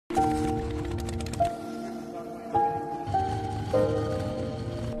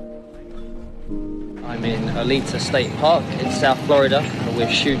I'm in Alita State Park in South Florida, and we're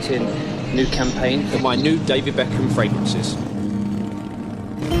shooting a new campaign for my new David Beckham fragrances.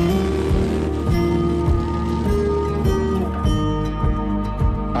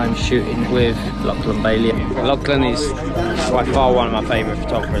 I'm shooting with Lachlan Bailey. Lachlan is by far one of my favourite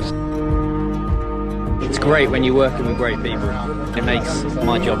photographers. It's great when you're working with great people. It makes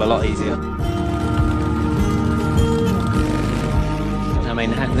my job a lot easier. I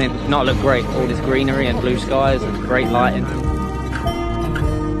mean, how can it not look great? All this greenery and blue skies and great lighting.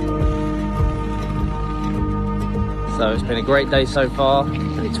 So it's been a great day so far.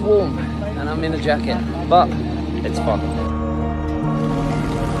 It's warm and I'm in a jacket, but it's fun.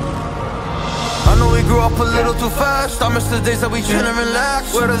 I know we grew up a little too fast. I miss the days that we chill and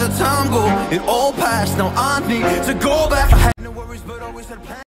relax. Where did the time go? It all passed. Now I need to go back. I had no worries but always had plans.